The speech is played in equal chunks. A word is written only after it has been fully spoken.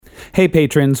Hey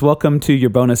patrons, welcome to your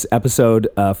bonus episode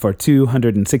for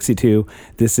 262.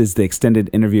 This is the extended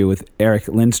interview with Eric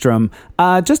Lindstrom.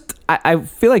 I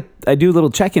feel like I do little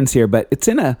check-ins here, but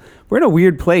we're in a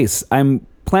weird place. I'm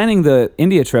planning the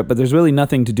India trip, but there's really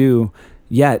nothing to do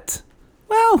yet.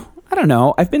 Well, I don't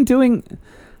know. I've been doing...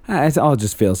 It all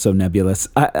just feels so nebulous.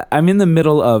 I'm in the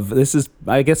middle of...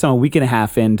 I guess I'm a week and a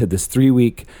half into this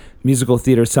 3-week musical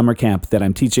theater summer camp that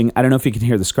I'm teaching. I don't know if you can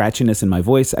hear the scratchiness in my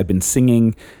voice. I've been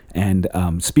singing and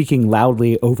speaking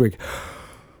loudly over...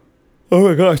 Oh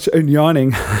my gosh, and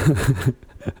yawning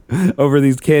over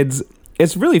these kids.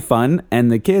 It's really fun,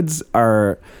 and the kids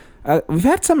are... we've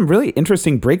had some really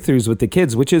interesting breakthroughs with the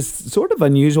kids, which is sort of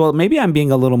unusual. Maybe I'm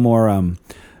being a little more...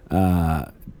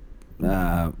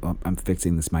 I'm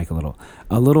fixing this mic a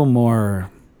little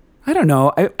more... I don't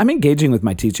know. I'm engaging with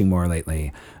my teaching more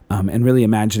lately, and really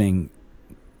imagining,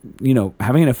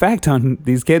 having an effect on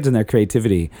these kids and their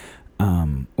creativity,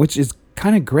 which is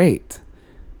kind of great.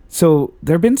 So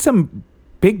there have been some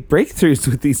big breakthroughs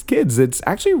with these kids. It's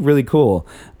actually really cool.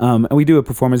 And we do a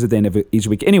performance at the end of each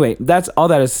week. Anyway, that's all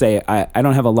that is to say. I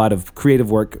don't have a lot of creative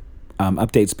work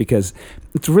updates because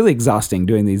it's really exhausting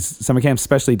doing these summer camps,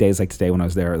 especially days like today when I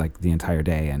was there like the entire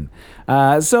day.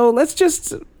 And so let's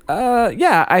just...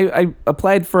 I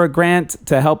applied for a grant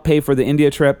to help pay for the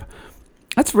India trip.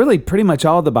 That's really pretty much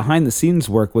all the behind the scenes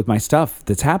work with my stuff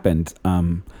that's happened.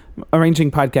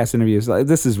 Arranging podcast interviews.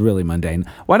 This is really mundane.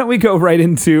 Why don't we go right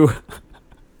into,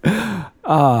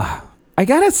 I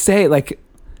gotta say,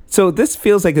 so this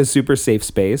feels like a super safe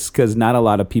space because not a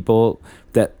lot of people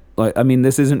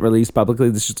this isn't released publicly.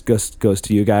 This just goes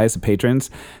to you guys, the patrons.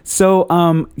 So,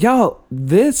 y'all,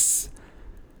 this,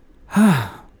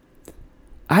 I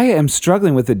am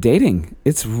struggling with the dating.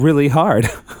 It's really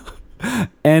hard.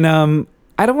 And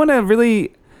I don't want to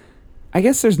really... I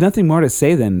guess there's nothing more to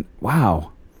say than,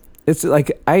 wow. It's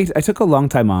like I took a long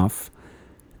time off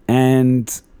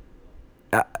and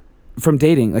from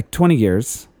dating, like 20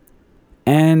 years.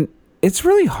 And it's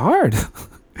really hard.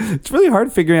 It's really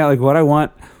hard figuring out like what I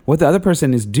want, what the other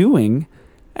person is doing,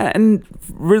 and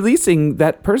releasing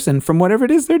that person from whatever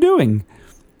it is they're doing.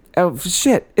 Oh,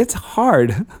 shit. It's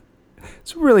hard.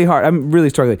 It's really hard. I'm really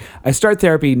struggling. I start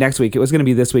therapy next week. It was going to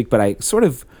be this week, but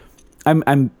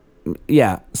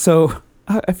So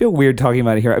I feel weird talking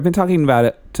about it here. I've been talking about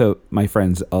it to my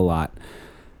friends a lot.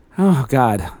 Oh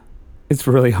God, it's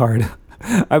really hard.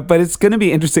 But it's going to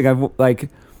be interesting. I'm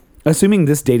assuming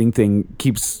this dating thing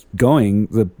keeps going,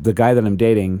 the guy that I'm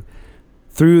dating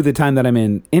through the time that I'm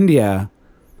in India,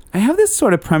 I have this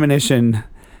sort of premonition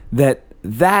that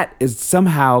is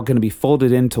somehow going to be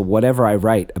folded into whatever I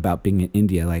write about being in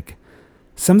India. Like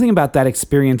something about that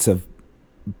experience of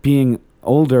being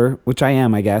older, which I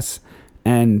am, I guess,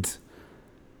 and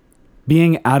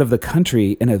being out of the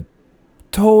country in a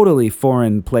totally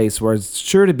foreign place where it's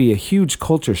sure to be a huge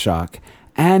culture shock,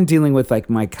 and dealing with like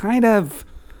my kind of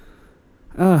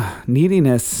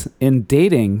neediness in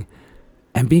dating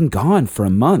and being gone for a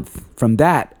month from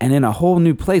that and in a whole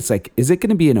new place. Like, is it going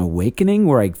to be an awakening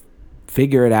where I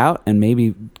figure it out and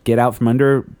maybe get out from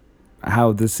under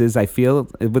how this is I feel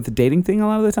with the dating thing a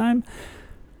lot of the time?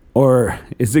 Or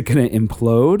is it going to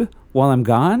implode while I'm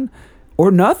gone?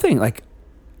 Or nothing? Like,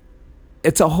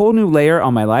 it's a whole new layer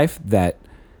on my life that,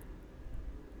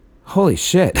 holy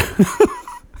shit.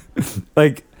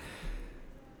 Like,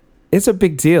 it's a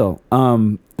big deal.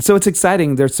 So it's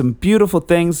exciting. There's some beautiful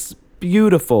things.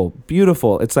 Beautiful.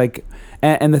 It's like...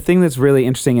 And the thing that's really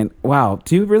interesting, and wow,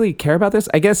 do you really care about this?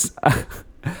 I guess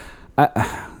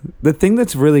the thing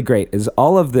that's really great is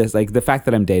all of this, like the fact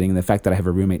that I'm dating and the fact that I have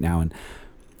a roommate now and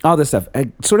all this stuff,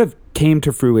 it sort of came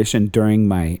to fruition during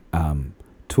my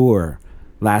tour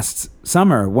last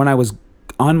summer when I was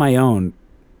on my own,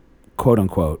 quote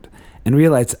unquote, and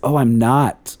realized, I'm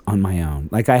not on my own.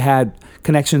 Like I had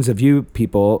connections of you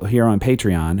people here on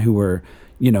Patreon who were,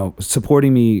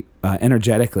 supporting me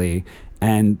energetically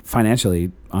and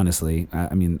financially, honestly,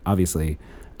 obviously.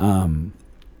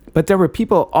 But there were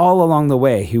people all along the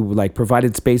way who like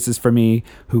provided spaces for me,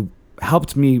 who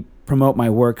helped me promote my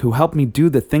work, who helped me do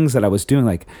the things that I was doing.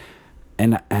 Like,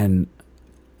 and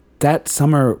that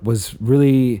summer was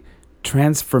really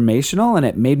transformational, and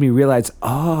it made me realize,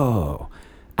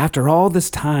 after all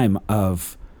this time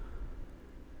of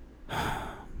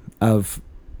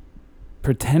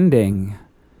pretending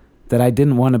that I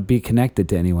didn't want to be connected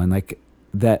to anyone, like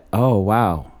that,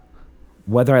 wow,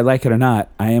 whether I like it or not,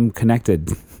 I am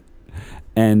connected.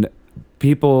 And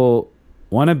people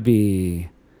want to be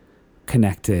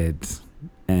connected,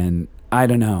 and I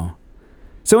don't know.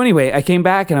 So anyway, I came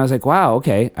back and I was like, wow,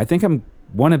 okay, I think I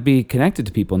want to be connected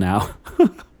to people now.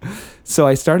 So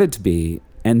I started to be,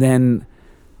 And then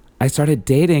I started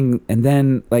dating, and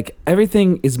then like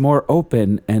everything is more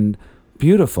open and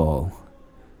beautiful.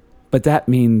 But that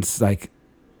means like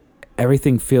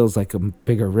everything feels like a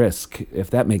bigger risk, if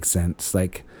that makes sense.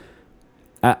 Like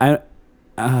I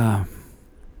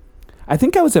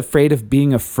think I was afraid of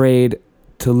being afraid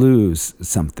to lose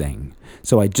something.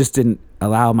 So I just didn't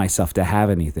allow myself to have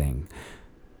anything.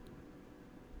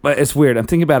 But it's weird. I'm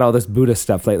thinking about all this Buddha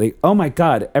stuff lately. Oh my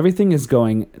God, everything is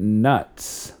going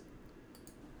nuts.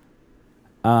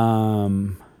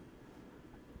 I'm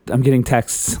getting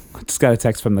texts. I just got a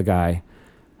text from the guy.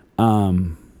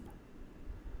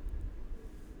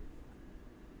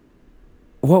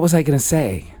 What was I going to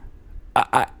say?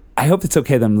 I hope it's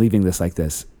okay that I'm leaving this like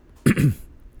this.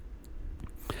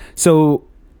 So,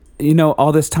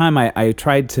 all this time I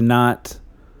tried to not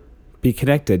be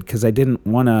connected because I didn't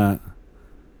want to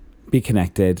be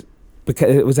connected,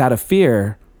 because it was out of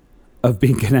fear of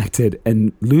being connected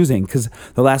and losing, because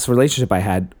the last relationship I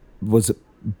had was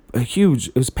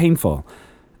it was painful.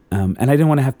 And I didn't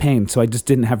want to have pain, so I just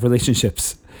didn't have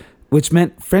relationships, which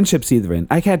meant friendships even.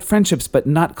 I had friendships, but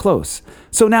not close.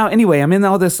 So now, anyway, I'm in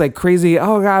all this like crazy,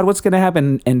 oh God, what's going to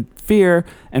happen? And fear,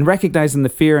 and recognizing the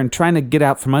fear and trying to get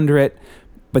out from under it,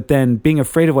 but then being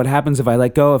afraid of what happens if I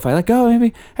let go. If I let go,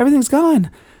 maybe everything's gone.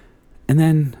 And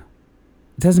then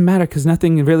it doesn't matter because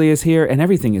nothing really is here and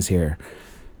everything is here.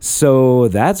 So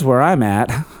that's where I'm at.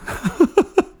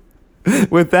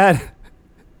 With that,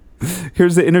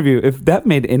 here's the interview. If that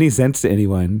made any sense to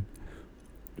anyone,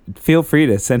 feel free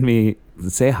to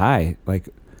say hi. Like,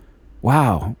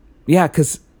 wow. Yeah,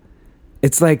 because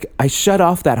it's like I shut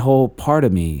off that whole part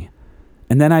of me.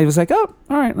 And then I was like, oh,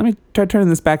 all right, let me try turning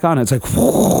this back on. It's like,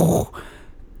 whoa,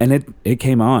 and it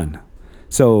came on.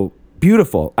 So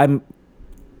beautiful. I'm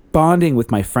bonding with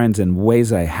my friends in ways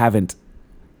that I haven't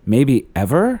maybe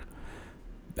ever,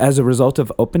 as a result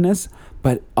of openness,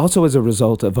 but also as a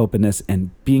result of openness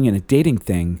and being in a dating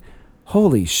thing.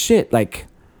 Holy shit. Like,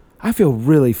 I feel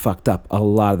really fucked up a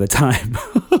lot of the time.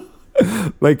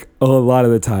 Like, a lot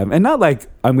of the time. And not like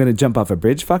I'm going to jump off a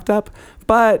bridge fucked up,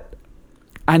 but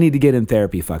I need to get in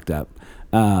therapy fucked up.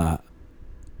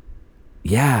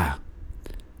 Yeah.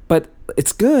 But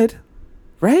it's good,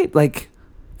 right? Like,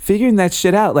 figuring that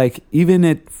shit out, like, even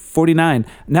at 49.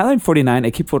 Now that I'm 49, I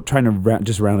keep trying to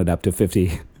just round it up to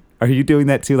 50. Are you doing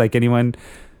that too? Like, anyone?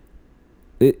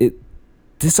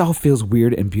 This all feels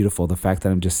weird and beautiful, the fact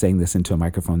that I'm just saying this into a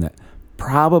microphone that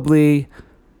probably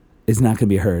is not going to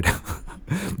be heard.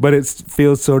 But it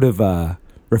feels sort of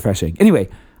refreshing. Anyway,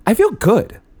 I feel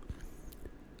good.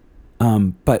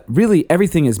 But really,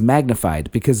 everything is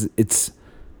magnified because it's,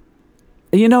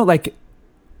 like,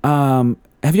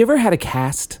 have you ever had a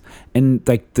cast and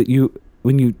like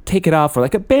when you take it off, or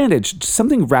like a bandage,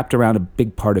 something wrapped around a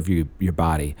big part of your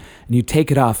body, and you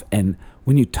take it off, and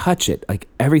when you touch it, like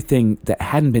everything that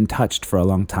hadn't been touched for a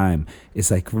long time is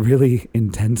like really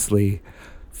intensely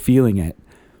feeling it.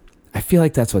 I feel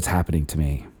like that's what's happening to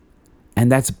me.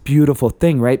 And that's a beautiful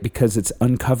thing, right? Because it's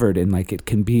uncovered and like it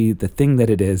can be the thing that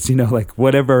it is, like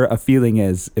whatever a feeling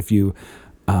is, if you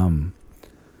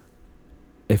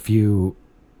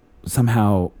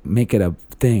somehow make it a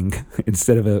thing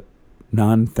instead of a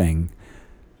non-thing.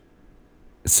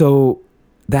 So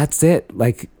that's it.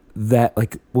 Like that,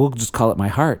 like we'll just call it my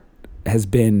heart has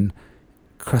been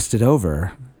crusted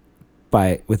over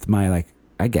with my, like,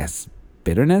 I guess,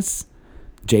 bitterness,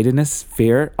 jadedness,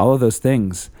 fear, all of those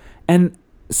things. And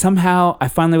somehow I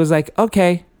finally was like,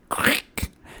 okay,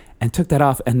 and took that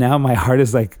off. And now my heart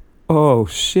is like, oh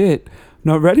shit, I'm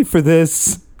not ready for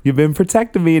this. You've been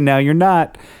protecting me and now you're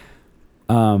not.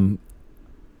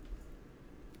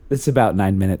 It's about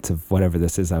 9 minutes of whatever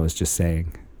this is I was just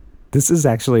saying. This is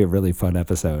actually a really fun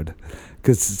episode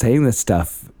because saying this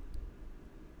stuff,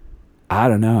 I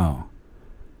don't know.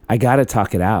 I got to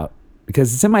talk it out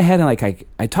because it's in my head, and like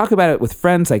I talk about it with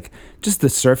friends, like just the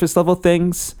surface level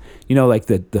things, like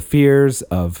the fears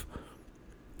of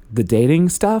the dating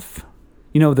stuff,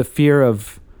 the fear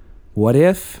of what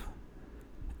if,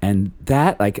 and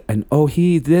that, like, and oh,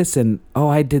 he this, and oh,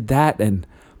 I did that,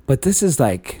 but this is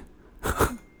like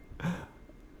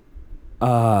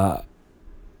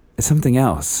something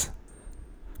else.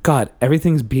 God,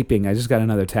 everything's beeping. I just got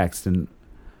another text, and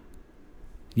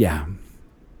yeah.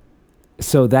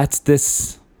 So that's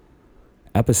this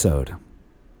episode.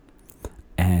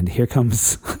 And here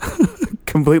comes,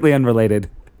 completely unrelated,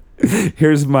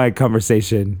 here's my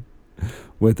conversation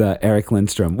with Eric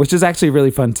Lindstrom, which is actually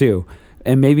really fun too.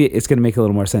 And maybe it's going to make a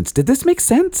little more sense. Did this make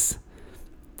sense?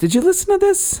 Did you listen to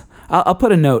this? I'll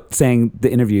put a note saying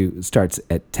the interview starts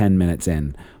at 10 minutes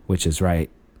in, which is right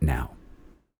now.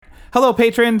 Hello,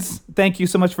 patrons. Thank you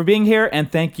so much for being here.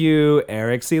 And thank you,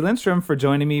 Eric C. Lindstrom, for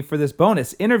joining me for this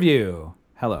bonus interview.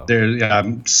 Hello.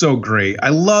 I'm so great. I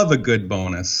love a good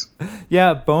bonus.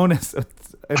 Yeah, bonus.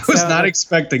 I was not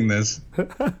expecting this.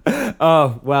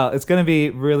 Oh, well, it's going to be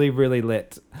really, really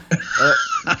lit.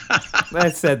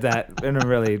 I said that in a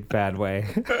really bad way.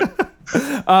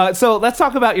 So let's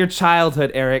talk about your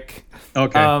childhood, Eric.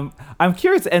 Okay. I'm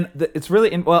curious, and it's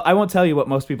really, well, I won't tell you what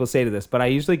most people say to this, but I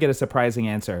usually get a surprising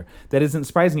answer that isn't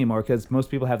surprising anymore because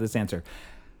most people have this answer.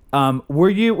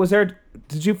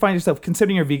 Did you find yourself,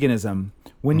 considering your veganism,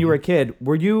 when you were a kid,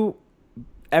 did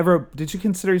you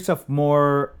consider yourself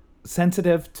more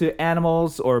sensitive to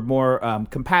animals or more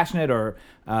compassionate or,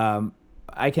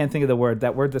 I can't think of that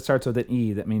word that starts with an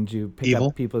E that means you pick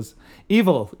up people's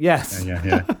evil. Yes.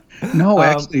 Yeah. No,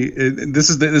 actually,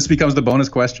 this becomes the bonus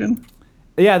question.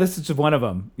 Yeah, this is just one of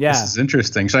them. Yeah. This is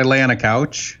interesting. Should I lay on a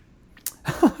couch?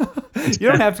 You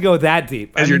don't have to go that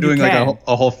deep. You're doing like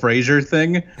a whole Frasier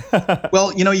thing.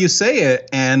 Well, you say it,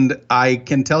 and I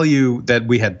can tell you that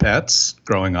we had pets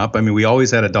growing up. I mean, we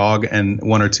always had a dog and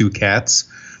one or two cats.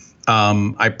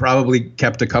 I probably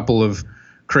kept a couple of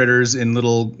critters in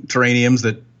little terrariums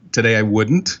that today I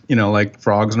wouldn't, like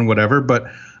frogs and whatever.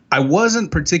 But I wasn't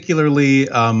particularly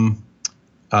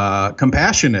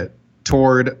compassionate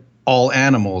toward all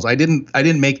animals. I didn't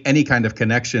make any kind of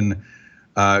connection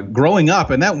growing up,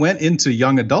 and that went into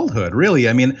young adulthood, really.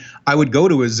 I mean, I would go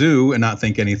to a zoo and not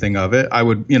think anything of it. I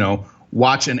would,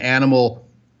 watch an animal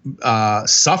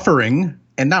suffering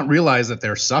and not realize that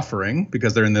they're suffering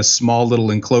because they're in this small little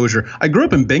enclosure. I grew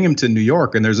up in Binghamton, New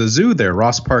York, and there's a zoo there,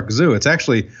 Ross Park Zoo. It's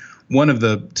actually one of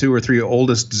the 2 or 3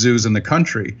 oldest zoos in the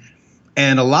country.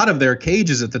 And a lot of their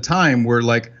cages at the time were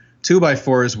like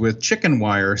 2x4s with chicken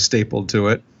wire stapled to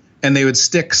it. And they would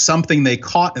stick something they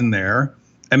caught in there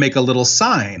and make a little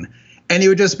sign. And you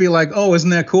would just be like, oh,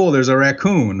 isn't that cool? There's a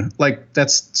raccoon. Like,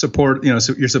 that's support,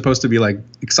 so you're supposed to be like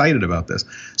excited about this.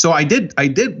 So I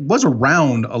was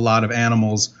around a lot of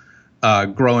animals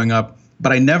growing up,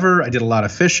 but I did a lot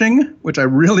of fishing, which I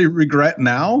really regret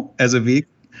now as a vegan.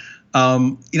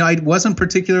 I wasn't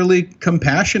particularly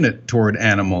compassionate toward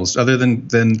animals other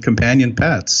than companion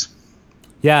pets.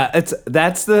 Yeah,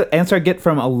 that's the answer I get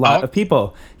from a lot of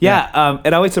people. Yeah.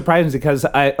 It always surprises me because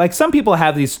some people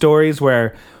have these stories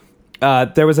where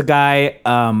there was a guy,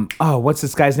 what's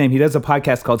this guy's name? He does a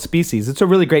podcast called Species. It's a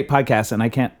really great podcast, and I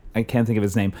can't think of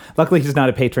his name. Luckily, he's not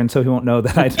a patron, so he won't know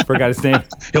that I forgot his name.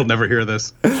 He'll never hear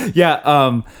this.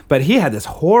 Yeah, but he had this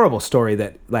horrible story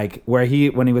that, where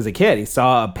when he was a kid, he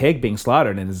saw a pig being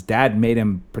slaughtered, and his dad made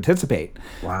him participate.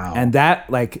 Wow. And that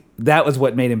was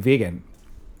what made him vegan.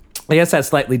 I guess that's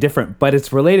slightly different, but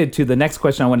it's related to the next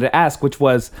question I wanted to ask, which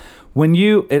was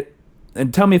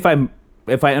and tell me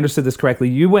if I understood this correctly,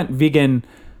 you went vegan,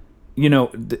 you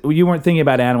weren't thinking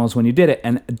about animals when you did it.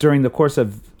 And during the course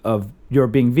of your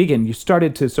being vegan, you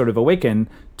started to sort of awaken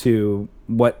to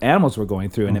what animals were going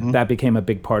through. And that became a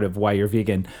big part of why you're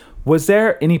vegan. Was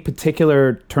there any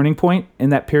particular turning point in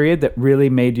that period that really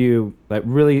made you,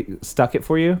 really stuck it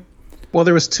for you? Well,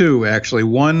 there was 2, actually.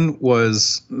 One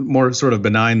was more sort of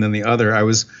benign than the other. I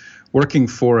was working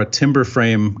for a timber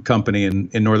frame company in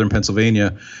northern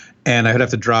Pennsylvania, and I would have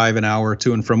to drive an hour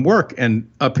to and from work.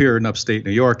 And up here in upstate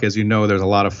New York, as you know, there's a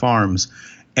lot of farms.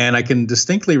 And I can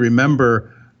distinctly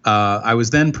remember I was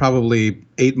then probably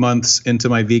 8 months into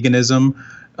my veganism,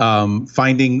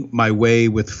 finding my way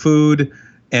with food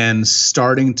and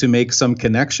starting to make some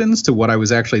connections to what I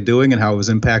was actually doing and how it was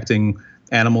impacting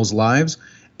animals' lives.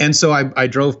 And so I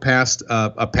drove past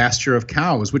a pasture of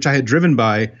cows, which I had driven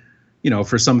by,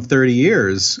 for some 30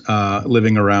 years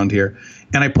living around here.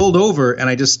 And I pulled over and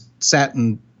I just sat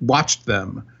and watched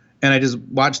them. And I just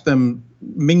watched them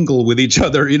mingle with each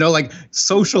other,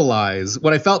 socialize.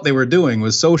 What I felt they were doing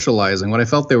was socializing. What I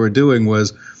felt they were doing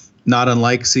was not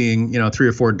unlike seeing, 3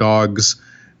 or 4 dogs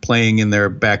playing in their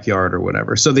backyard or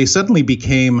whatever. So they suddenly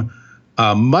became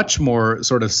much more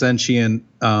sort of sentient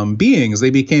beings.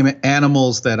 They became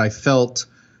animals that I felt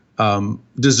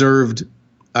deserved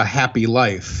a happy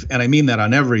life. And I mean that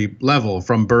on every level,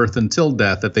 from birth until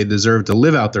death, that they deserve to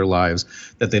live out their lives,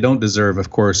 that they don't deserve, of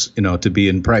course, to be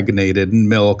impregnated and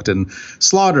milked and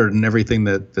slaughtered and everything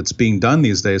that's being done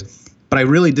these days. But I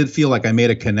really did feel like I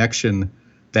made a connection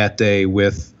that day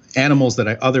with animals that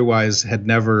I otherwise had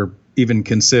never even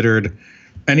considered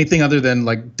anything other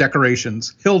than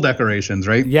decorations, hill decorations,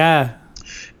 right? Yeah.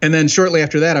 And then shortly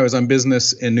after that, I was on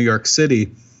business in New York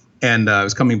City, and I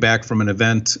was coming back from an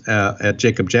event at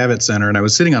Jacob Javits Center, and I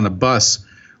was sitting on the bus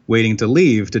waiting to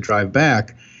leave to drive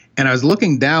back, and I was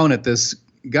looking down at this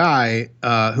guy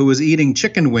who was eating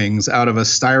chicken wings out of a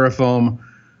styrofoam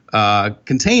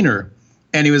container,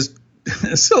 and he was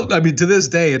still. I mean, to this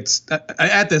day, it's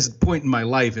at this point in my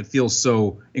life, it feels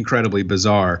so incredibly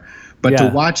bizarre. But to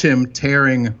watch him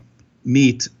tearing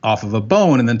meat off of a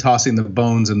bone and then tossing the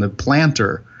bones in the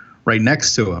planter right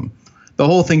next to him, the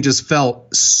whole thing just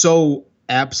felt so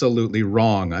absolutely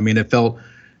wrong. I mean, it felt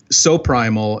so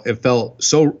primal. It felt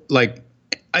so like,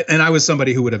 and I was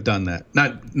somebody who would have done that.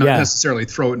 Not necessarily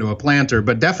throw it into a planter,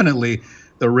 but definitely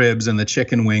the ribs and the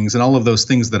chicken wings and all of those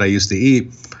things that I used to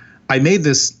eat. I made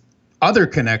this other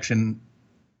connection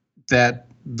that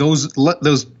those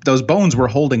bones were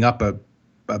holding up a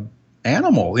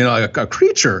animal, a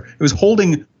creature. It was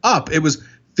holding up. It was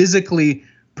physically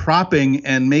propping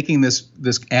and making this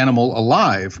animal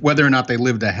alive. Whether or not they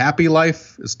lived a happy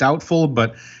life is doubtful,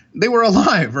 but they were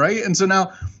alive, right? And so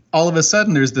now all of a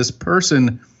sudden there's this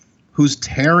person who's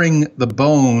tearing the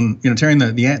bone, tearing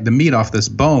the meat off this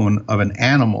bone of an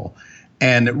animal,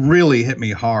 and it really hit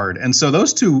me hard. And so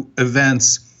those two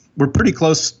events were pretty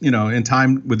close, in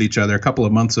time with each other, a couple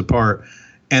of months apart.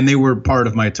 And they were part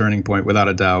of my turning point, without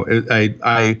a doubt.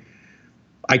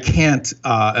 I can't,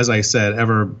 as I said,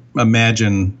 ever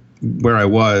imagine where I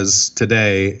was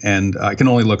today, and I can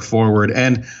only look forward.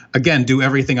 And again, do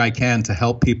everything I can to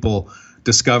help people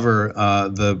discover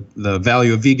the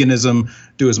value of veganism.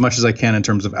 Do as much as I can in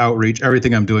terms of outreach.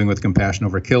 Everything I'm doing with Compassion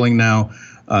Over Killing now,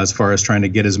 as far as trying to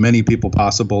get as many people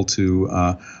possible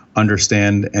to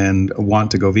understand and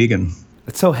want to go vegan.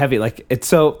 It's so heavy. Like, it's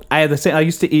so, I had the same, I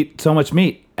used to eat so much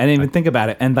meat. I didn't even think about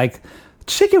it. And like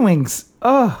chicken wings.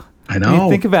 Oh, I know.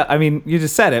 You think about, I mean, you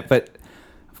just said it, but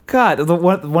God,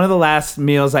 one of the last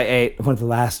meals I ate, one of the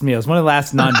last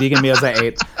non-vegan meals I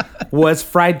ate was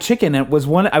fried chicken. And it was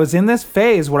I was in this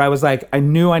phase where I was like, I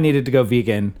knew I needed to go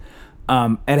vegan.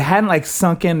 It hadn't like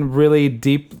sunk in really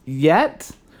deep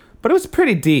yet, but it was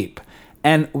pretty deep.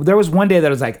 And there was one day that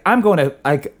I was like, I'm going to,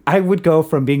 like, I would go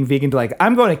from being vegan to like,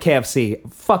 I'm going to KFC.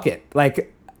 Fuck it.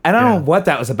 Like, I don't know what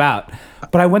that was about.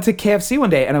 But I went to KFC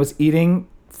one day and I was eating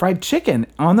fried chicken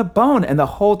on the bone. And the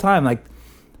whole time, like,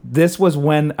 this was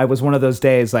when I was one of those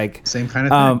days, like. Same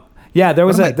kind of thing. Yeah,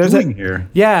 there's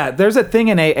a thing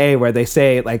in AA where they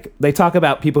say, like, they talk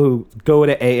about people who go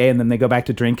to AA and then they go back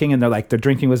to drinking and they're like, their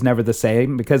drinking was never the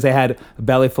same because they had a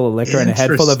belly full of liquor and a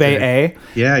head full of AA.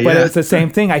 Yeah. But it's the same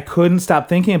thing. I couldn't stop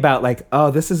thinking about, like,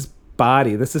 oh, this is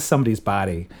somebody's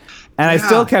body. And I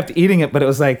still kept eating it, but it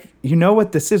was like, you know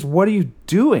what this is? What are you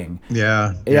doing?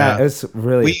 Yeah. It's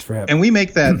really a trip. And we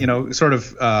make that, sort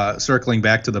of circling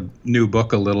back to the new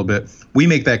book a little bit, we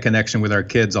make that connection with our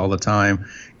kids all the time.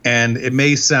 And it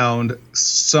may sound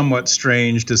somewhat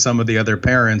strange to some of the other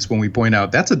parents when we point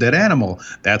out, that's a dead animal.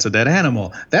 That's a dead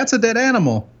animal. That's a dead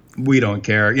animal. We don't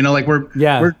care.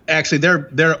 We're actually,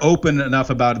 they're open enough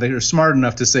about it. They're smart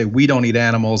enough to say, we don't eat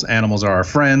animals. Animals are our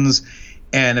friends.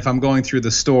 And if I'm going through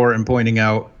the store and pointing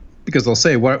out, because they'll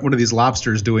say, what are these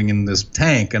lobsters doing in this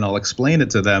tank? And I'll explain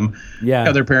it to them. Yeah.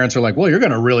 Other parents are like, well, you're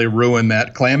going to really ruin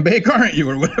that clam bake, aren't you?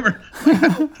 Or whatever. I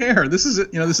don't care. This is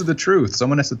it. This is the truth.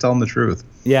 Someone has to tell them the truth.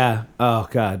 Yeah. Oh,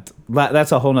 God.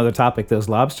 That's a whole nother topic. Those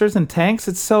lobsters in tanks.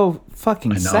 It's so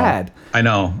fucking sad. I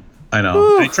know.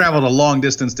 Ooh. They traveled a long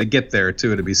distance to get there,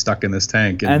 too, to be stuck in this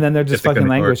tank. And then they're just fucking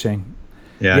languishing.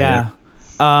 Yeah.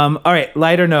 All right.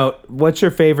 Lighter note. What's your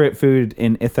favorite food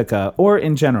in Ithaca or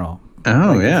in general?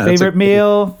 Oh, yeah. Favorite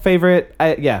meal, favorite,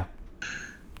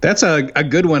 That's a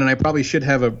good one, and I probably should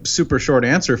have a super short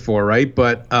answer for, right?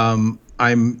 But I'm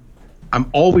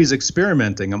always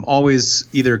experimenting. I'm always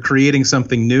either creating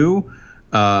something new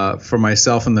for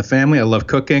myself and the family. I love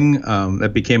cooking.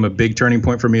 That became a big turning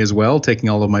point for me as well, taking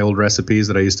all of my old recipes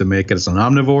that I used to make as an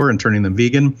omnivore and turning them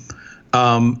vegan.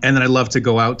 And then I love to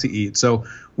go out to eat. So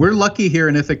we're lucky here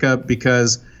in Ithaca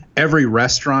because every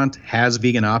restaurant has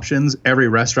vegan options. Every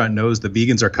restaurant knows the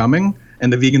vegans are coming,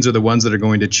 and the vegans are the ones that are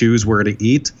going to choose where to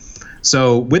eat.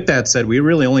 So with that said, we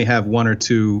really only have one or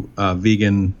two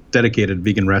dedicated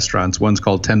vegan restaurants. One's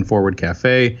called 10 Forward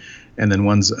Cafe, and then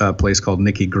one's a place called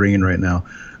Nikki Green right now.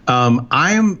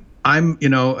 I'm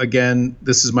again,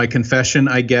 this is my confession,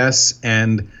 I guess,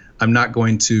 and I'm not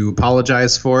going to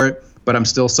apologize for it, but I'm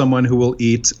still someone who will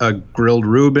eat a grilled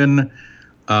Reuben.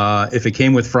 If it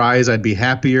came with fries, I'd be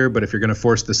happier. But if you're going to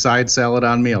force the side salad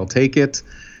on me, I'll take it.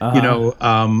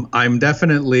 I'm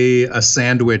definitely a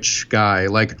sandwich guy.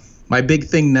 Like, my big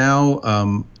thing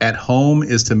now at home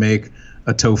is to make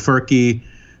a tofurkey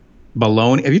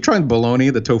bologna. Have you tried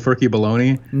bologna, the tofurkey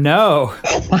bologna? No.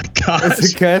 Oh, my gosh.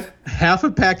 Is it good? Half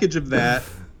a package of that,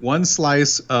 one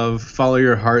slice of Follow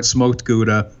Your Heart smoked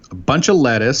Gouda, a bunch of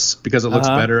lettuce because it looks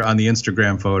better on the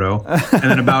Instagram photo, and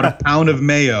then about a pound of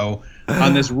mayo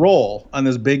on this roll, on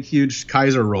this big, huge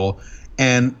Kaiser roll.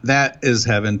 And that is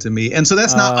heaven to me. And so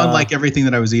that's not unlike everything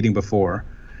that I was eating before.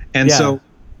 And so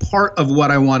part of what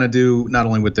I want to do, not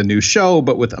only with the new show,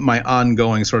 but with my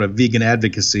ongoing sort of vegan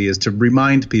advocacy, is to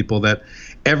remind people that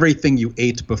everything you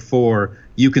ate before,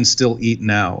 you can still eat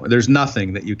now. There's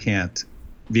nothing that you can't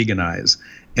veganize.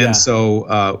 And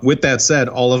so with that said,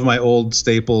 all of my old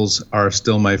staples are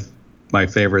still my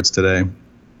favorites today.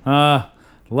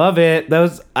 Love it.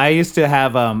 I used to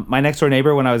have my next door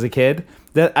neighbor when I was a kid.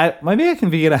 Maybe I can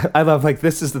veganize. I love, like,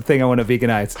 this is the thing I want to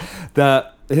veganize.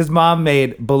 His mom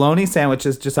made bologna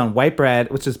sandwiches just on white bread,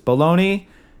 which is bologna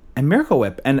and Miracle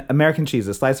Whip and American cheese,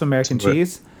 a slice of American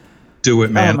cheese. Do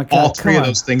it, man. Oh my God, all three of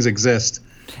those things exist.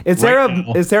 Is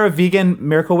there a vegan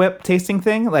Miracle Whip tasting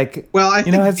thing? Like, well, I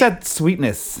think it's that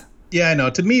sweetness. Yeah, I know.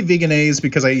 To me, Vegenaise,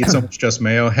 because I eat so much just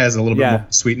mayo, has a little bit more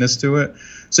sweetness to it.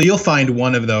 So you'll find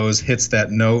one of those hits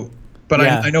that note. But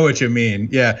I know what you mean.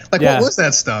 Yeah. Like, what was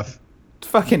that stuff? It's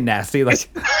fucking nasty. Like,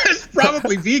 it's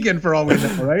probably vegan for all we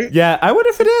know, right? Yeah, I wonder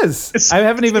if it is. I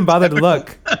haven't even bothered to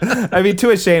look. I'd be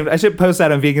too ashamed. I should post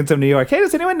that on Vegans of New York. Hey,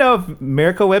 does anyone know if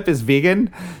Miracle Whip is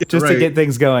vegan? Just to get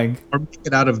things going. Or make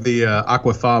it out of the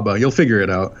aquafaba. You'll figure it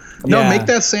out. No, make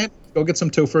that sandwich. Go get some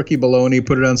tofurkey bologna,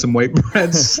 put it on some white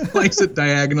bread, slice it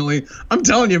diagonally. I'm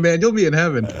telling you, man, you'll be in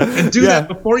heaven. And do that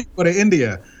before you go to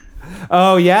India.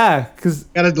 Oh, yeah. Because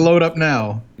got to load up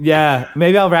now. Yeah.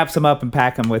 Maybe I'll wrap some up and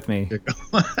pack them with me.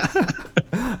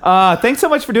 Thanks so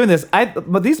much for doing this.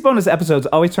 But these bonus episodes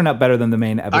always turn out better than the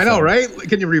main episode. I know, right?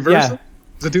 Can you reverse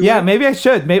them? Maybe I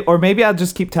should. Or maybe I'll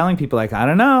just keep telling people, like, I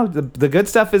don't know. The good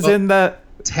stuff is in the...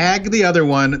 Tag the other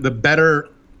one. The better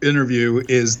interview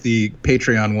is the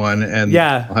Patreon one, and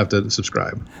I'll have to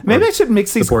subscribe. Maybe I should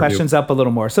mix these questions up a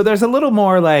little more, so there's a little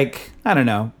more, like, I don't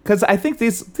know, because I think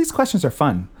these questions are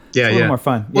fun. Yeah, a little more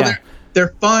fun. Well,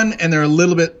 they're fun, and they're a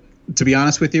little bit, to be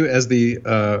honest with you, as the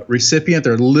recipient,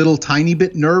 they're a little tiny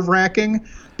bit nerve-wracking,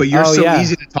 but you're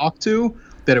easy to talk to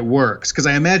that it works. Because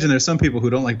I imagine there's some people who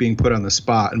don't like being put on the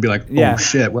spot and be like, oh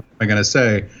shit, what am I gonna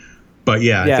say? But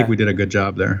I think we did a good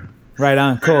job there. Right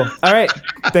on. Cool. All right.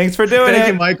 Thanks for doing it.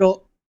 Thank you, Michael.